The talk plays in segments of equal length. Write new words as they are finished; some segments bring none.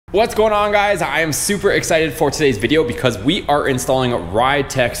What's going on, guys? I am super excited for today's video because we are installing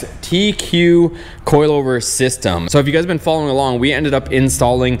RideTech's TQ Coilover system. So if you guys have been following along, we ended up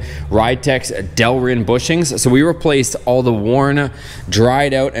installing RideTech's Delrin bushings. So we replaced all the worn,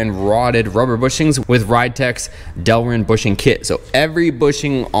 dried out, and rotted rubber bushings with RideTech's Delrin bushing kit. So every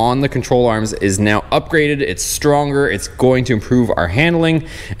bushing on the control arms is now upgraded. It's stronger. It's going to improve our handling.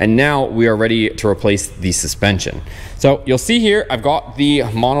 And now we are ready to replace the suspension. So you'll see here, I've got the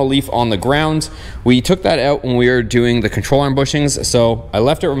monoleaf on the ground. We took that out when we were doing the control arm bushings, so I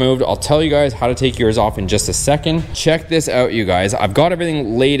left it removed. I'll tell you guys how to take yours off in just a second. Check this out, you guys. I've got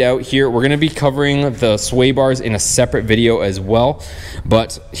everything laid out here. We're gonna be covering the sway bars in a separate video as well,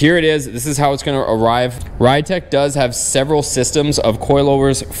 but here it is. This is how it's gonna arrive. RideTech does have several systems of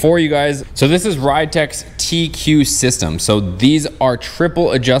coilovers for you guys. So this is RideTech's TQ system. So these are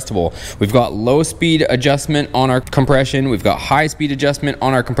triple adjustable. We've got low speed adjustment on our compression. We've got high speed adjustment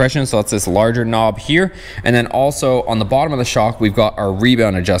on our compression. So that's this larger knob here. And then also on the bottom of the shock, we've got our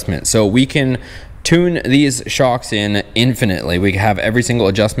rebound adjustment. So we can tune these shocks in infinitely. We have every single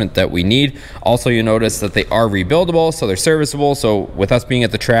adjustment that we need. Also, you notice that they are rebuildable, so they're serviceable. So with us being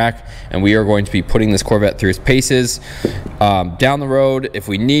at the track, and we are going to be putting this Corvette through its paces down the road, if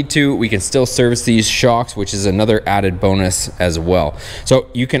we need to, we can still service these shocks, which is another added bonus as well. So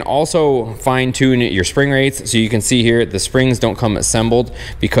you can also fine tune your spring rates. So you can see here, the springs don't come assembled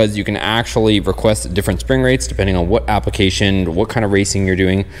because you can actually request different spring rates depending on what application, what kind of racing you're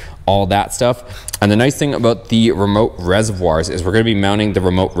doing, all that stuff. And the nice thing about the remote reservoirs is we're going to be mounting the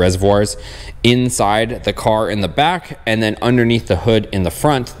remote reservoirs inside the car in the back and then underneath the hood in the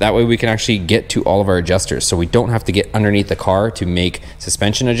front. That way we can actually get to all of our adjusters, so we don't have to get underneath the car to make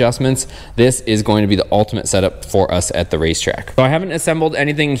suspension adjustments. This is going to be the ultimate setup for us at the racetrack. So I haven't assembled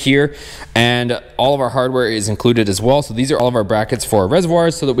anything here, and all of our hardware is included as well. So these are all of our brackets for our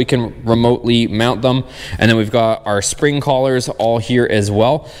reservoirs so that we can remotely mount them. And then we've got our spring collars all here as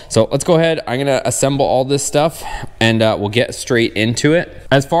well. So let's go ahead. I'm gonna assemble all this stuff and we'll get straight into it.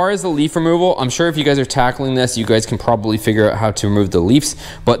 As far as the leaf removal, I'm sure if you guys are tackling this, you guys can probably figure out how to remove the leaves,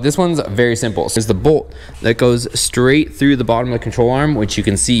 but this one's very simple. So there's the bolt that goes straight through the bottom of the control arm, which you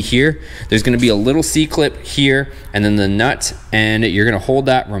can see here. There's gonna be a little C-clip here, and then the nut, and you're gonna hold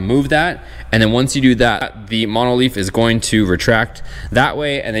that, remove that, and then once you do that, the monoleaf is going to retract that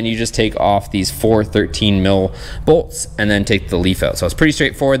way, and then you just take off these 4 13 mil bolts and then take the leaf out. So it's pretty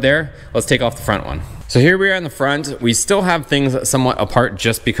straightforward there. Let's take off the front one. So here we are in the front. We still have things somewhat apart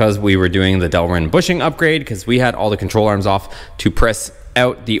just because we were doing the Delrin bushing upgrade, because we had all the control arms off to press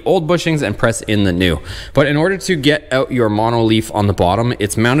out the old bushings and press in the new. But in order to get out your monoleaf on the bottom,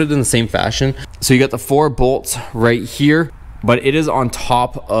 it's mounted in the same fashion. So you got the 4 bolts right here, but it is on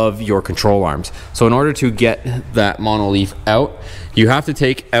top of your control arms. So in order to get that monoleaf out, you have to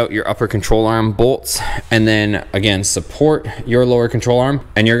take out your upper control arm bolts and then again support your lower control arm,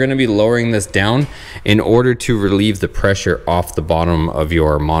 and you're gonna be lowering this down in order to relieve the pressure off the bottom of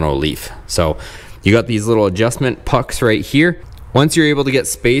your monoleaf. So you got these little adjustment pucks right here. Once you're able to get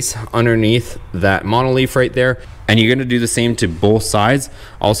space underneath that monoleaf right there, and you're gonna do the same to both sides.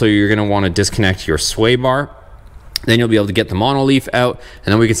 Also, you're gonna wanna disconnect your sway bar. Then you'll be able to get the monoleaf out,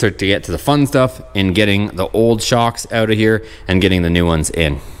 and then we can start to get to the fun stuff in getting the old shocks out of here and getting the new ones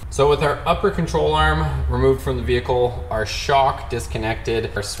in. So with our upper control arm removed from the vehicle, our shock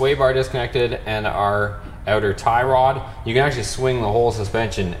disconnected, our sway bar disconnected, and our outer tie rod, you can actually swing the whole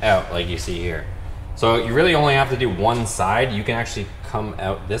suspension out like you see here. So you really only have to do one side. You can actually come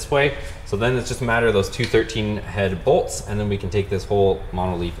out this way. So then it's just a matter of those 2 13 head bolts, and then we can take this whole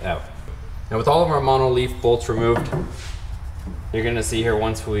monoleaf out. Now with all of our monoleaf bolts removed, you're gonna see here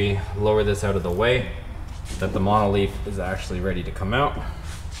once we lower this out of the way that the monoleaf is actually ready to come out.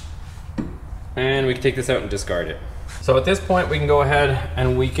 And we can take this out and discard it. So at this point we can go ahead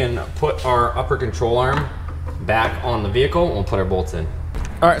and we can put our upper control arm back on the vehicle and we'll put our bolts in.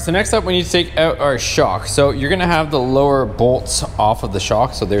 All right, so next up we need to take out our shock. So you're gonna have the lower bolts off of the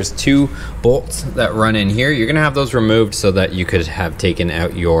shock. So there's 2 bolts that run in here. You're gonna have those removed so that you could have taken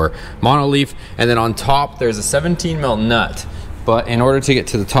out your monoleaf. And then on top, there's a 17 mil nut. But in order to get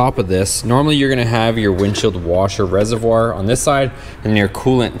to the top of this, normally you're gonna have your windshield washer reservoir on this side and your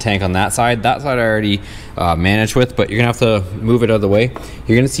coolant tank on that side. That side I already managed with, but you're gonna have to move it out of the way.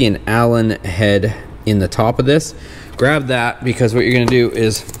 You're gonna see an Allen head in the top of this. Grab that, because what you're gonna do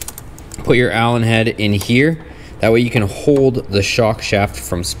is put your Allen head in here. That way you can hold the shock shaft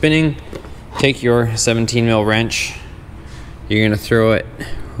from spinning. Take your 17 mil wrench. You're gonna throw it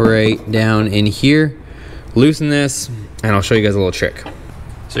right down in here. Loosen this, and I'll show you guys a little trick.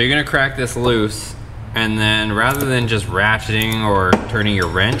 So you're gonna crack this loose, and then rather than just ratcheting or turning your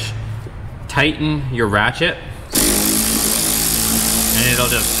wrench, tighten your ratchet and it'll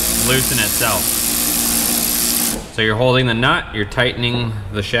just loosen itself. So you're holding the nut, you're tightening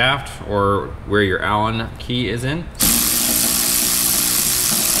the shaft or where your Allen key is in.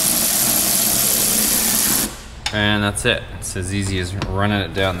 And that's it. It's as easy as running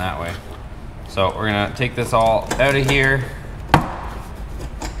it down that way. So we're gonna take this all out of here.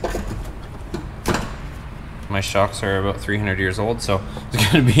 My shocks are about 300 years old, so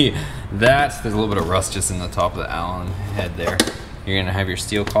it's gonna be that. There's a little bit of rust just in the top of the Allen head there. You're gonna have your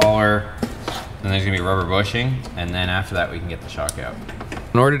steel collar, and there's gonna be rubber bushing, and then after that we can get the shock out.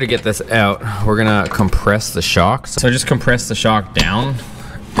 In order to get this out, we're gonna compress the shock. So just compress the shock down,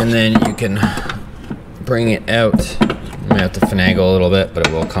 and then you can bring it out. You might have to finagle a little bit, but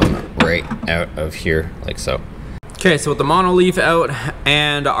it will come right out of here like so. Okay, so with the monoleaf out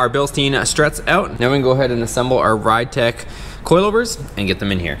and our Bilstein struts out, now we can go ahead and assemble our RideTech coilovers and get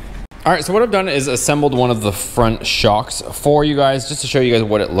them in here. All right, so what I've done is assembled one of the front shocks for you guys, just to show you guys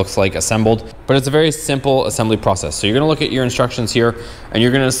what it looks like assembled. But it's a very simple assembly process. So you're gonna look at your instructions here and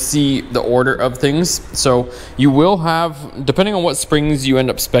you're gonna see the order of things. So you will have, depending on what springs you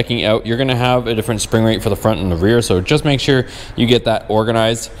end up speccing out, you're gonna have a different spring rate for the front and the rear. So just make sure you get that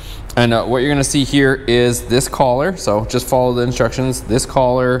organized. And what you're gonna see here is this collar. So just follow the instructions. This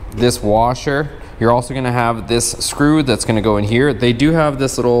collar, this washer. You're also gonna have this screw that's gonna go in here. They do have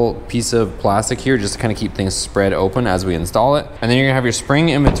this little piece of plastic here just to kind of keep things spread open as we install it. And then you're gonna have your spring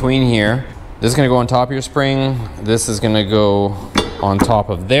in between here. This is gonna go on top of your spring. This is gonna go on top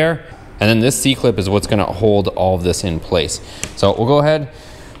of there. And then this C-clip is what's gonna hold all of this in place. So we'll go ahead,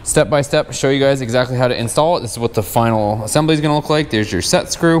 step by step, show you guys exactly how to install it. This is what the final assembly is gonna look like. There's your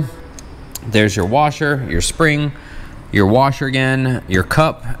set screw. There's your washer, your spring, your washer again, your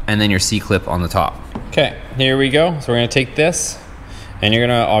cup, and then your C-clip on the top. Okay, here we go. So we're gonna take this, and you're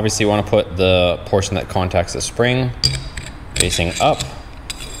gonna obviously wanna put the portion that contacts the spring facing up.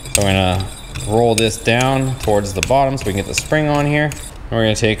 So we're gonna roll this down towards the bottom so we can get the spring on here. And we're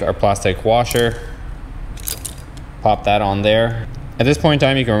gonna take our plastic washer, pop that on there. At this point in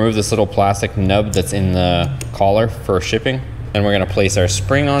time, you can remove this little plastic nub that's in the collar for shipping. And we're gonna place our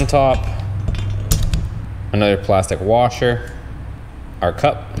spring on top, another plastic washer, our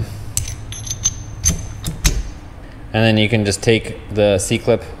cup, and then you can just take the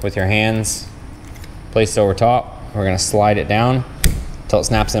C-clip with your hands, place it over top. We're gonna slide it down until it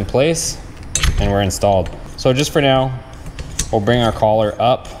snaps in place, and we're installed. So just for now, we'll bring our collar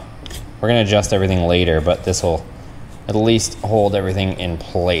up. We're gonna adjust everything later, but this will at least hold everything in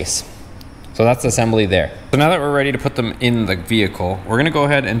place. So that's the assembly there. So now that we're ready to put them in the vehicle, we're gonna go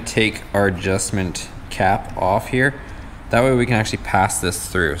ahead and take our adjustment cap off here. That way we can actually pass this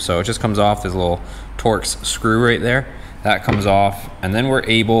through. So it just comes off, there's a little Torx screw right there. That comes off, and then we're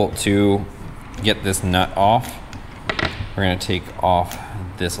able to get this nut off. We're gonna take off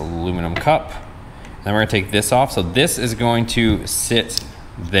this aluminum cup. Then we're gonna take this off. So this is going to sit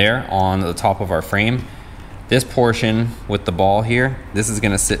there on the top of our frame. This portion with the ball here, this is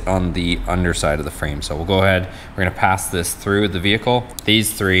gonna sit on the underside of the frame. So we'll go ahead, we're gonna pass this through the vehicle.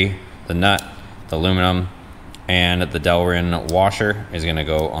 These three, the nut, the aluminum, and the Delrin washer is gonna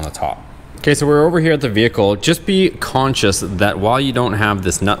go on the top. Okay, so we're over here at the vehicle. Just be conscious that while you don't have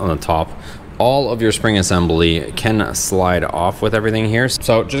this nut on the top, all of your spring assembly can slide off with everything here.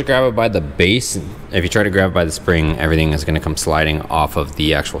 So just grab it by the base. If you try to grab it by the spring, everything is gonna come sliding off of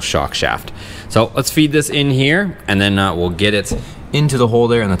the actual shock shaft. So let's feed this in here, and then we'll get it into the hole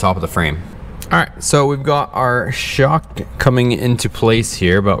there in the top of the frame. All right, so we've got our shock coming into place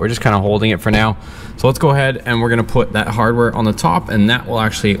here, but we're just kind of holding it for now. So let's go ahead and we're gonna put that hardware on the top, and that will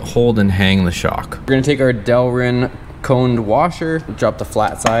actually hold and hang the shock. We're gonna take our Delrin coned washer, drop the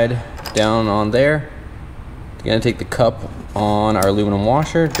flat side down on there. We're gonna take the cup on our aluminum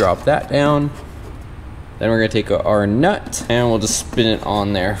washer, drop that down. Then we're gonna take our nut and we'll just spin it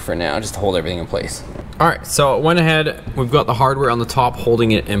on there for now, just to hold everything in place. All right, so it went ahead, we've got the hardware on the top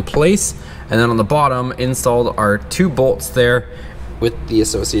holding it in place, and then on the bottom installed our 2 bolts there with the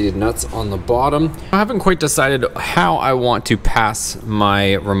associated nuts on the bottom. I haven't quite decided how I want to pass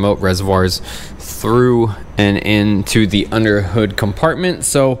my remote reservoirs through and into the under hood compartment.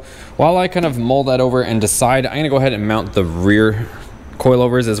 So while I kind of mull that over and decide, I'm gonna go ahead and mount the rear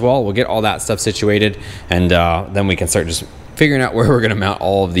coilovers as well. We'll get all that stuff situated, and then we can start just figuring out where we're gonna mount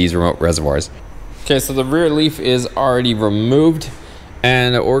all of these remote reservoirs. Okay, so the rear leaf is already removed,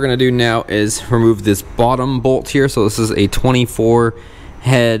 and what we're gonna do now is remove this bottom bolt here. So this is a 24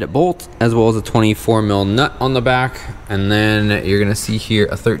 head bolt as well as a 24 mil nut on the back, and then you're gonna see here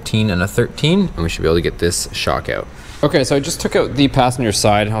a 13 and a 13, and we should be able to get this shock out. Okay, so I just took out the passenger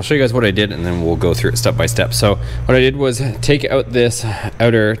side. I'll show you guys what I did and then we'll go through it step by step. So what I did was take out this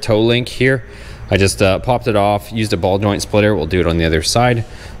outer toe link here. I just popped it off, used a ball joint splitter. We'll do it on the other side.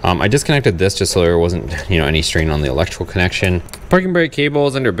 I disconnected this just so there wasn't, you know, any strain on the electrical connection. Parking brake cable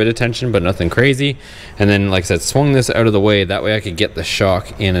is under a bit of tension, but nothing crazy. And then, like I said, swung this out of the way. That way I could get the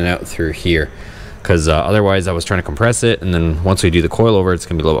shock in and out through here. Because otherwise I was trying to compress it, and then once we do the coilover, it's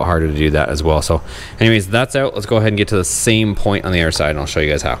gonna be a little bit harder to do that as well. So anyways, that's out. Let's go ahead and get to the same point on the other side, and I'll show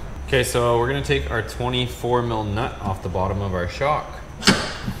you guys how. Okay, so we're gonna take our 24 mil nut off the bottom of our shock.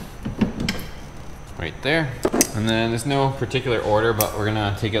 Right there. And then there's no particular order, but we're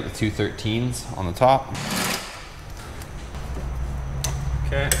gonna take out the two 13s on the top.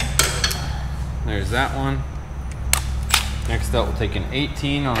 Okay, there's that one. Next up, we'll take an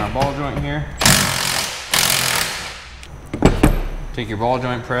 18 on our ball joint here. Take your ball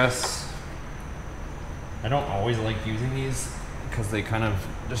joint press. I don't always like using these because they kind of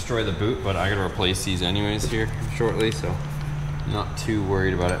destroy the boot, but I gotta replace these anyways here shortly, so I'm not too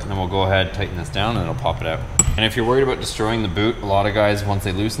worried about it. And then we'll go ahead, tighten this down, and it'll pop it out. And if you're worried about destroying the boot, a lot of guys, once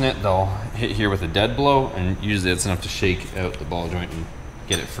they loosen it, they'll hit here with a dead blow, and usually it's enough to shake out the ball joint and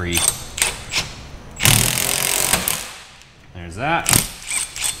get it free. There's that.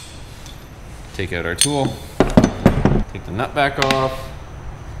 Take out our tool. Take the nut back off.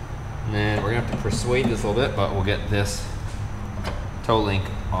 And then we're gonna have to persuade this a little bit, but we'll get this toe link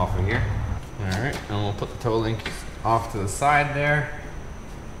off of here. All right, and we'll put the toe link off to the side there.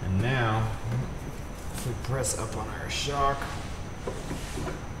 And now, if we press up on our shock,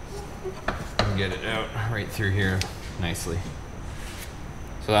 and get it out right through here nicely.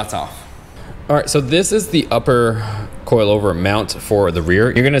 So that's off. All right, so this is the upper coilover mount for the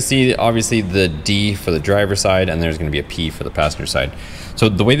rear. You're gonna see obviously the D for the driver's side, and there's gonna be a P for the passenger side. So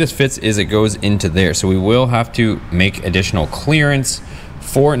the way this fits is it goes into there. So we will have to make additional clearance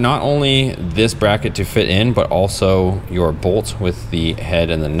for not only this bracket to fit in, but also your bolt with the head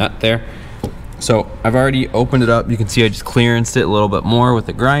and the nut there. So I've already opened it up. You can see I just clearanced it a little bit more with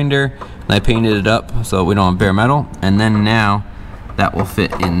the grinder, and I painted it up so we don't have bare metal. And then now that will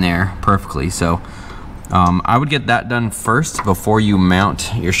fit in there perfectly. So I would get that done first before you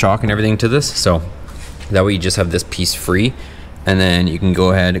mount your shock and everything to this. So that way you just have this piece free, and then you can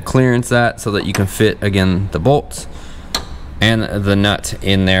go ahead and clearance that so that you can fit, again, the bolts and the nut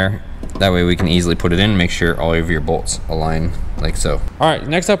in there. That way we can easily put it in and make sure all of your bolts align like so. All right,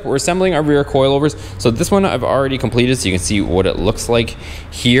 next up, we're assembling our rear coilovers. So this one I've already completed, so you can see what it looks like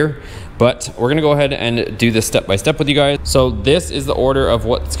here. But we're gonna go ahead and do this step by step with you guys. So this is the order of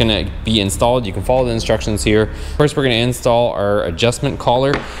what's gonna be installed. You can follow the instructions here. First, we're gonna install our adjustment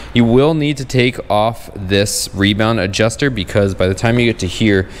collar. You will need to take off this rebound adjuster because by the time you get to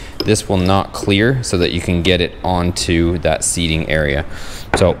here, this will not clear so that you can get it onto that seating area.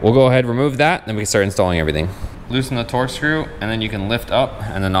 So we'll go ahead, remove that, then we can start installing everything. Loosen the torque screw, and then you can lift up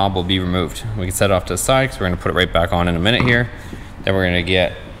and the knob will be removed. We can set it off to the side because we're gonna put it right back on in a minute here. Then we're gonna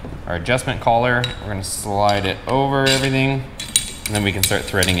get our adjustment collar. We're gonna slide it over everything, and then we can start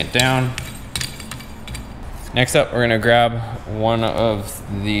threading it down. Next up, we're gonna grab one of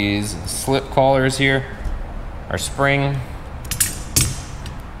these slip collars here, our spring.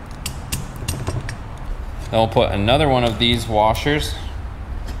 Then we'll put another one of these washers,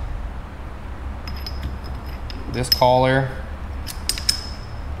 this collar,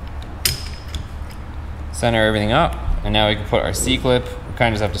 center everything up, and now we can put our C-clip. We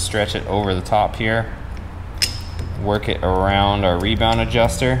kind of just have to stretch it over the top here, work it around our rebound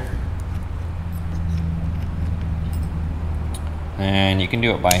adjuster, and you can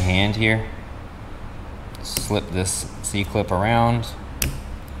do it by hand here. Slip this C-clip around.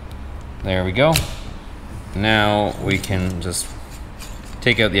 There we go. Now we can just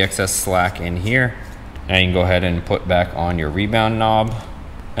take out the excess slack in here, and you can go ahead and put back on your rebound knob.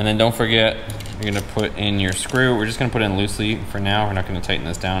 And then don't forget, you're gonna put in your screw. We're just gonna put it in loosely for now. We're not gonna tighten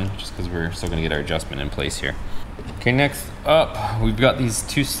this down just because we're still gonna get our adjustment in place here. Okay, next up, we've got these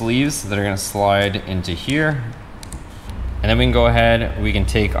two sleeves that are gonna slide into here. And then we can go ahead, we can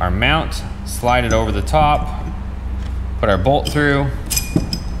take our mount, slide it over the top, put our bolt through,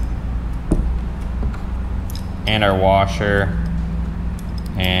 and our washer,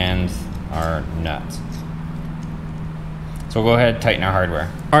 and our nut. So we'll go ahead and tighten our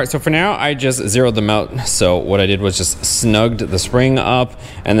hardware. All right, so for now, I just zeroed them out. So what I did was just snugged the spring up,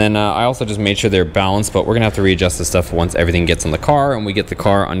 and then I also just made sure they're balanced, but we're gonna have to readjust this stuff once everything gets in the car and we get the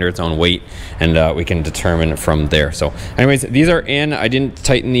car under its own weight, and we can determine from there. So anyways, these are in. I didn't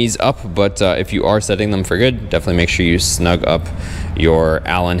tighten these up, but if you are setting them for good, definitely make sure you snug up your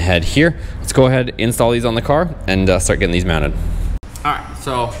Allen head here. Let's go ahead, install these on the car, and start getting these mounted. All right,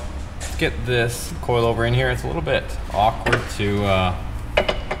 so let's get this coilover in here. It's a little bit awkward to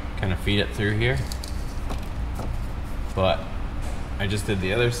kind of feed it through here, but I just did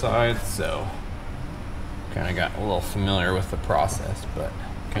the other side, so kind of got a little familiar with the process, but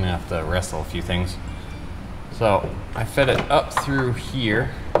gonna have to wrestle a few things. So I fed it up through here,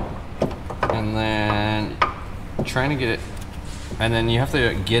 and then trying to get it, and then you have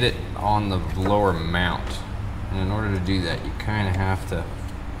to get it on the lower mount. And in order to do that, you kind of have to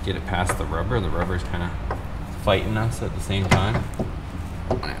get it past the rubber. The rubber's kind of fighting us at the same time.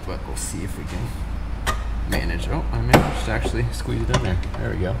 But we'll see if we can manage. Oh, I managed to actually squeeze it in there.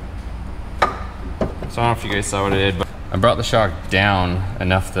 There we go. So I don't know if you guys saw what I did, but I brought the shock down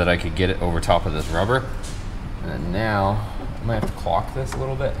enough that I could get it over top of this rubber. And then now I might have to clock this a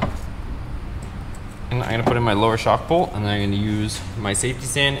little bit. And I'm gonna put in my lower shock bolt, and then I'm gonna use my safety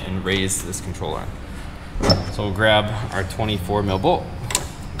stand and raise this control arm. So we'll grab our 24 mil bolt,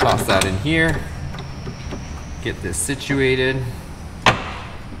 toss that in here, get this situated.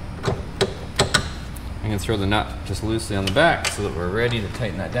 I'm gonna throw the nut just loosely on the back so that we're ready to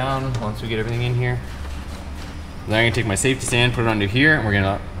tighten that down once we get everything in here. Then I'm gonna take my safety stand, put it under here, and we're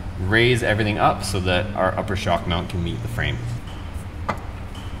gonna raise everything up so that our upper shock mount can meet the frame.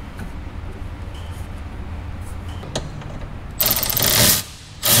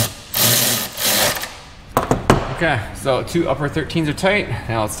 Okay, so 2 upper 13s are tight.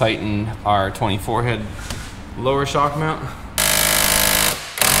 Now let's tighten our 24 head lower shock mount.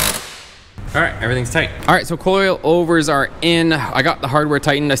 All right, everything's tight. All right, so coilovers are in. I got the hardware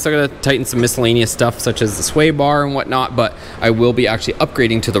tightened. I still gotta tighten some miscellaneous stuff such as the sway bar and whatnot, but I will be actually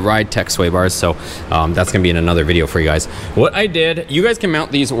upgrading to the RideTech sway bars, so that's gonna be in another video for you guys. What I did, you guys can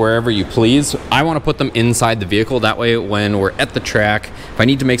mount these wherever you please. I wanna put them inside the vehicle. That way when we're at the track, if I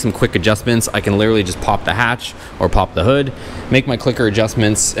need to make some quick adjustments, I can literally just pop the hatch or pop the hood, make my clicker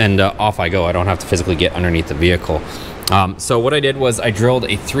adjustments, and off I go. I don't have to physically get underneath the vehicle. So what I did was I drilled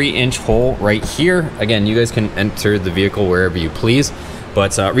a 3-inch hole right here. Again, you guys can enter the vehicle wherever you please,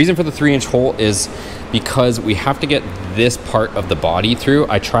 but reason for the 3-inch hole is because we have to get this part of the body through.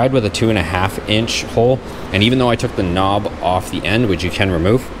 I tried with a 2.5-inch hole, and even though I took the knob off the end, which you can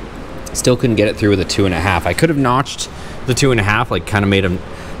remove, still couldn't get it through with a 2.5. I could have notched the 2.5, like kind of made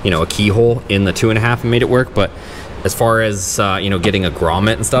a keyhole in the 2.5 and made it work, but as far as getting a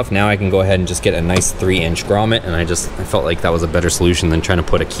grommet and stuff, now I can go ahead and just get a nice 3-inch grommet, and I felt like that was a better solution than trying to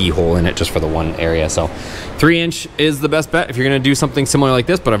put a keyhole in it just for the one area. So 3-inch is the best bet if you're gonna do something similar like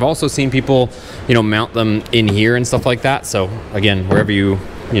this, but I've also seen people mount them in here and stuff like that. So again, wherever you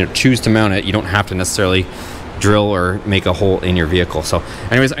choose to mount it, you don't have to necessarily drill or make a hole in your vehicle. So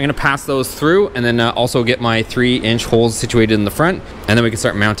anyways, I'm gonna pass those through, and then also get my 3-inch holes situated in the front, and then we can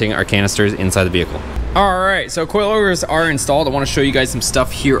start mounting our canisters inside the vehicle. All right, so coilovers are installed. I want to show you guys some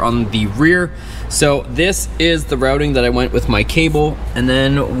stuff here on the rear. So this is the routing that I went with my cable, and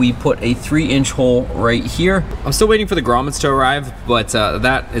then we put a 3-inch hole right here. I'm still waiting for the grommets to arrive, but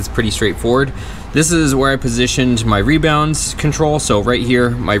that is pretty straightforward. This is where I positioned my rebounds control. So right here,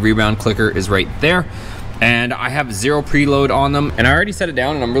 my rebound clicker is right there. And I have 0 preload on them, and I already set it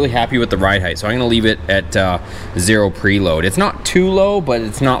down, and I'm really happy with the ride height, so I'm gonna leave it at 0 preload. It's not too low, but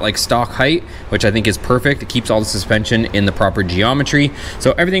it's not like stock height, which I think is perfect. It keeps all the suspension in the proper geometry.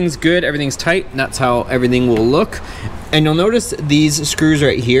 So everything's good, everything's tight, and that's how everything will look. And you'll notice these screws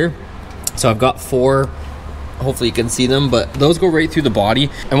right here. So I've got 4, hopefully you can see them, but those go right through the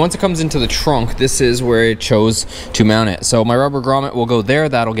body. And once it comes into the trunk, this is where it chose to mount it. So my rubber grommet will go there,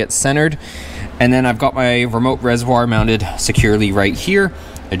 that'll get centered. And then I've got my remote reservoir mounted securely right here.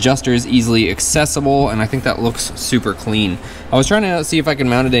 Adjuster is easily accessible, and I think that looks super clean. I was trying to see if I could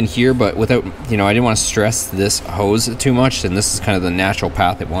mount it in here, but without, I didn't want to stress this hose too much, and this is kind of the natural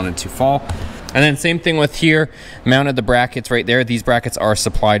path it wanted to fall. And then same thing with here, mounted the brackets right there. These brackets are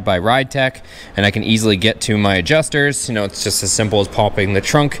supplied by RideTech, and I can easily get to my adjusters. It's just as simple as popping the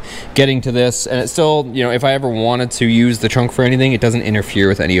trunk, getting to this, and it's still, if I ever wanted to use the trunk for anything, it doesn't interfere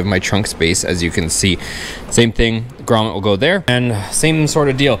with any of my trunk space, as you can see. Same thing, grommet will go there, and same sort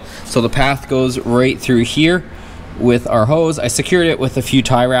of deal. So the path goes right through here, with our hose. I secured it with a few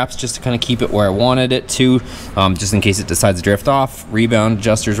tie wraps just to kind of keep it where I wanted it to, just in case it decides to drift off. Rebound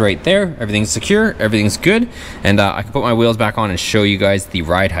adjusters right there. Everything's secure, everything's good, and I can put my wheels back on and show you guys the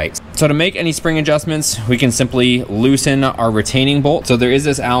ride height. So to make any spring adjustments, we can simply loosen our retaining bolt. So there is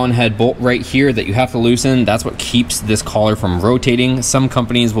this Allen head bolt right here that you have to loosen. That's what keeps this collar from rotating. Some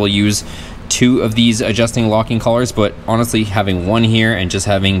companies will use 2 of these adjusting locking collars, but honestly having one here and just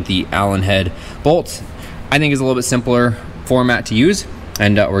having the Allen head bolt, I think is a little bit simpler format to use,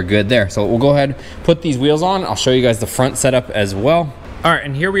 and we're good there. So we'll go ahead, put these wheels on. I'll show you guys the front setup as well. All right,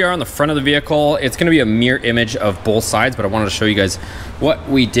 and here we are on the front of the vehicle. It's gonna be a mirror image of both sides, but I wanted to show you guys what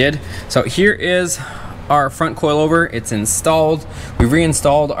we did. So here is our front coilover. It's installed. We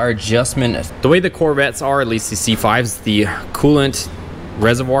reinstalled our adjustment. The way the Corvettes are, at least the C5s, the coolant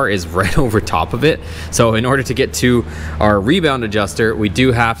reservoir is right over top of it. So in order to get to our rebound adjuster, we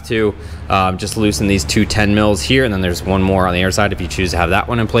do have to just loosen these 2 10 mils here, and then there's one more on the other side if you choose to have that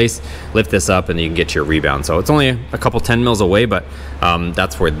one in place. Lift this up and you can get your rebound. So it's only a couple 10 mils away, but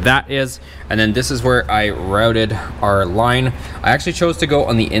that's where that is. And then this is where I routed our line. I actually chose to go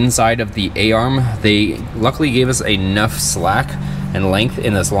on the inside of the A-arm. They luckily gave us enough slack and length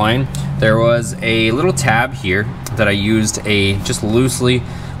in this line. There was a little tab here that I used just loosely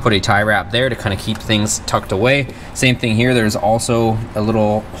put a tie wrap there to kind of keep things tucked away. Same thing here, there's also a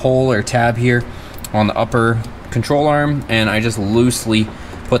little hole or tab here on the upper control arm, and I just loosely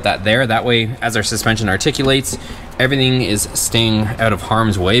put that there. That way, as our suspension articulates, everything is staying out of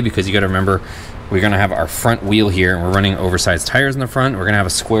harm's way, because you gotta remember, we're gonna have our front wheel here and we're running oversized tires in the front. We're gonna have a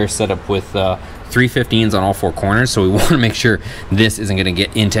square setup with 315s on all 4 corners, so we want to make sure this isn't going to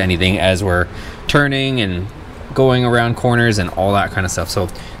get into anything as we're turning and going around corners and all that kind of stuff. So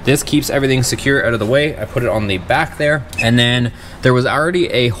this keeps everything secure out of the way. I put it on the back there, and then there was already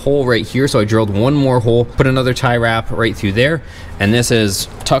a hole right here, so I drilled one more hole, put another tie wrap right through there, and this is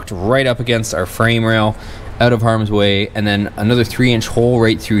tucked right up against our frame rail, out of harm's way, and then another 3-inch hole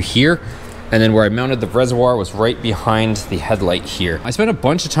right through here. And then where I mounted the reservoir was right behind the headlight here. I spent a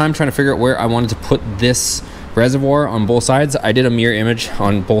bunch of time trying to figure out where I wanted to put this reservoir on both sides. I did a mirror image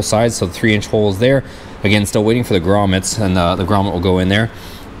on both sides, so the 3-inch hole is there. Again, still waiting for the grommets, and the grommet will go in there.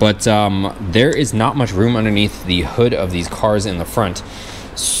 But there is not much room underneath the hood of these cars in the front.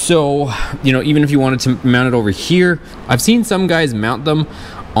 So, you know, even if you wanted to mount it over here, I've seen some guys mount them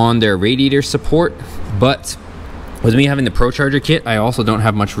on their radiator support, but with me having the Pro Charger kit, I also don't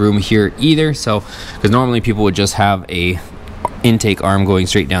have much room here either. So, because normally people would just have a intake arm going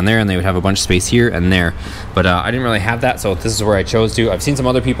straight down there, and they would have a bunch of space here and there, but I didn't really have that, so this is where I chose to. I've seen some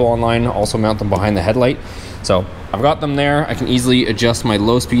other people online also mount them behind the headlight, so I've got them there. I can easily adjust my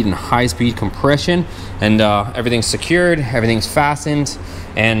low speed and high speed compression, and everything's secured, everything's fastened,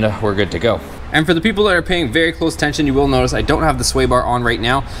 and we're good to go. And for the people that are paying very close attention, you will notice I don't have the sway bar on right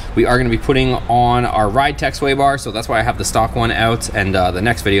now. We are going to be putting on our RideTech sway bar, so that's why I have the stock one out, and the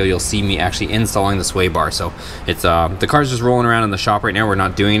next video you'll see me actually installing the sway bar. So it's the car's just rolling around in the shop right now. We're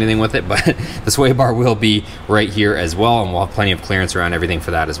not doing anything with it, but the sway bar will be right here as well, and we'll have plenty of clearance around everything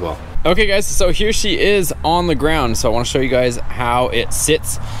for that as well. Okay guys, so here she is on the ground. So I want to show you guys how it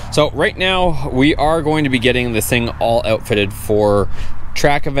sits. So right now we are going to be getting this thing all outfitted for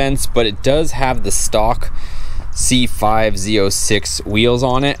track events, but it does have the stock C5 Z06 wheels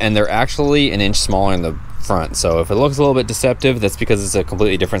on it, and they're actually 1 inch smaller in the front. So if it looks a little bit deceptive, that's because it's a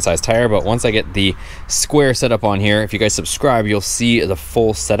completely different size tire. But once I get the square setup on here, if you guys subscribe, you'll see the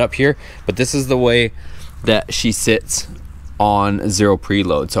full setup here. But this is the way that she sits on zero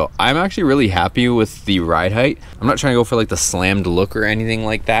preload. So I'm actually really happy with the ride height. I'm not trying to go for like the slammed look or anything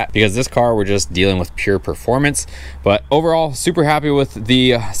like that, because this car we're just dealing with pure performance. But overall, super happy with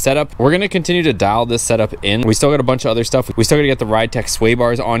the setup. We're gonna continue to dial this setup in. We still got a bunch of other stuff. We still gotta get the RideTech sway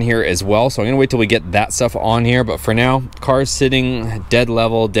bars on here as well, so I'm gonna wait till we get that stuff on here. But for now, car's sitting dead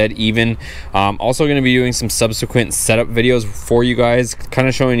level, dead even. Also gonna be doing some subsequent setup videos for you guys, kind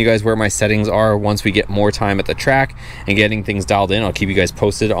of showing you guys where my settings are once we get more time at the track and getting things dialed in. I'll keep you guys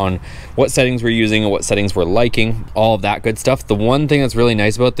posted on what settings we're using and what settings we're liking, all of that good stuff. The one thing that's really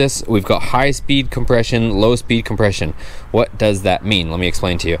nice about this, we've got high speed compression, low speed compression. What does that mean? Let me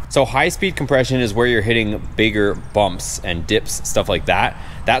explain to you. So high speed compression is where you're hitting bigger bumps and dips, stuff like that.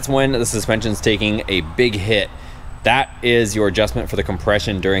 That's when the suspension's taking a big hit. That is your adjustment for the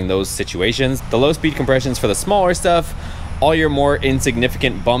compression during those situations. The low speed compression is for the smaller stuff, all your more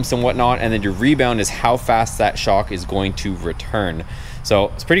insignificant bumps and whatnot, and then your rebound is how fast that shock is going to return.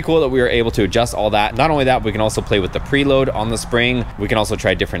 So it's pretty cool that we were able to adjust all that. Not only that, we can also play with the preload on the spring. We can also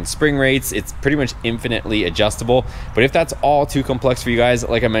try different spring rates. It's pretty much infinitely adjustable. But if that's all too complex for you guys,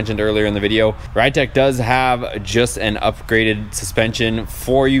 like I mentioned earlier in the video, RideTech does have just an upgraded suspension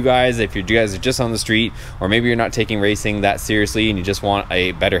for you guys. If you guys are just on the street, or maybe you're not taking racing that seriously and you just want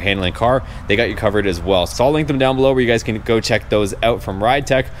a better handling car, they got you covered as well. So I'll link them down below where you guys can go check those out from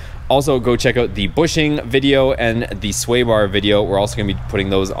RideTech. Also, go check out the bushing video and the sway bar video. We're also going to be putting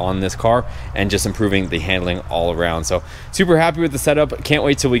those on this car and just improving the handling all around. So super happy with the setup. Can't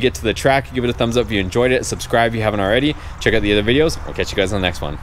wait till we get to the track. Give it a thumbs up if you enjoyed it. Subscribe if you haven't already. Check out the other videos. We'll catch you guys on the next one.